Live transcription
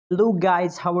Hello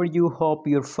guys, how are you? Hope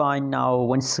you're fine. Now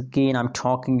once again I'm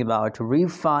talking about Reef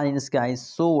Finance, guys.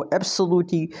 So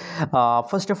absolutely,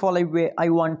 first of all, I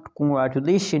want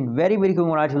congratulations, very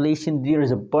congratulations. There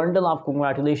is a bundle of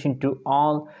congratulations to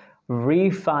all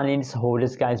Reef Finance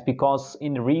holders, guys, because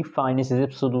in Reef Finance is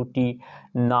absolutely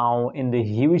now in the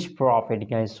huge profit,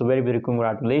 guys. So very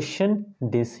congratulations,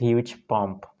 this huge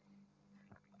pump.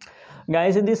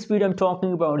 Guys, in this video I'm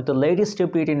talking about the latest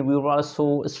update, and we will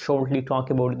also shortly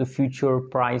talk about the future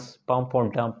price pump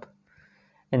or dump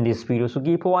in this video. So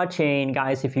keep watching,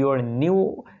 guys. If you are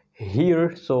new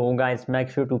here, so guys, make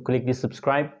sure to click the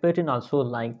subscribe button, also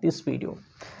like this video.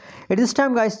 At this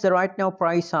time, guys, the right now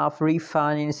price of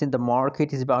refinance in the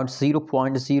market is about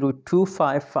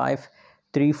 0.025534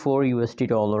 USD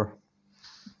dollar.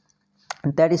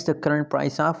 And that is the current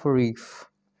price of reef.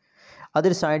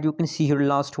 Other side, you can see here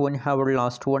last 1 hour,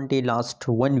 last 1 day, last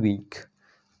 1 week.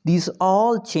 These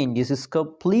all changes is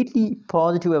completely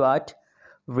positive about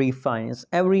refinance.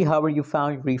 Every hour you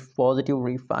found positive,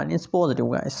 refinance positive,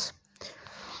 guys.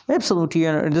 Absolutely.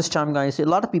 And this time, guys, a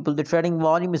lot of people, the trading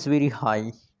volume is very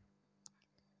high.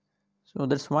 So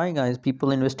that's why, guys,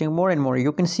 people investing more and more.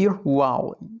 You can see here,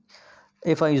 wow.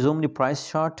 If I zoom the price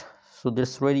chart, so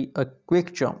there's really a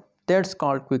quick jump. That's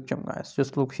called quick jump, guys.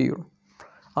 Just look here.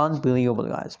 Unbelievable,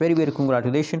 guys. Very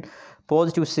congratulations.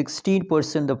 Positive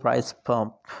 16% the price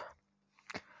pump.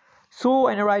 So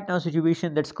in a right now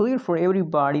situation, that's clear for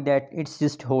everybody that it's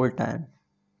just hold time.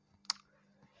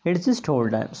 It's just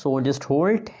hold time. So just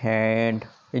hold and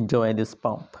enjoy this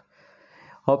pump.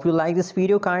 Hope you like this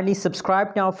video. Kindly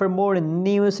subscribe now for more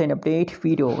news and update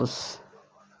videos.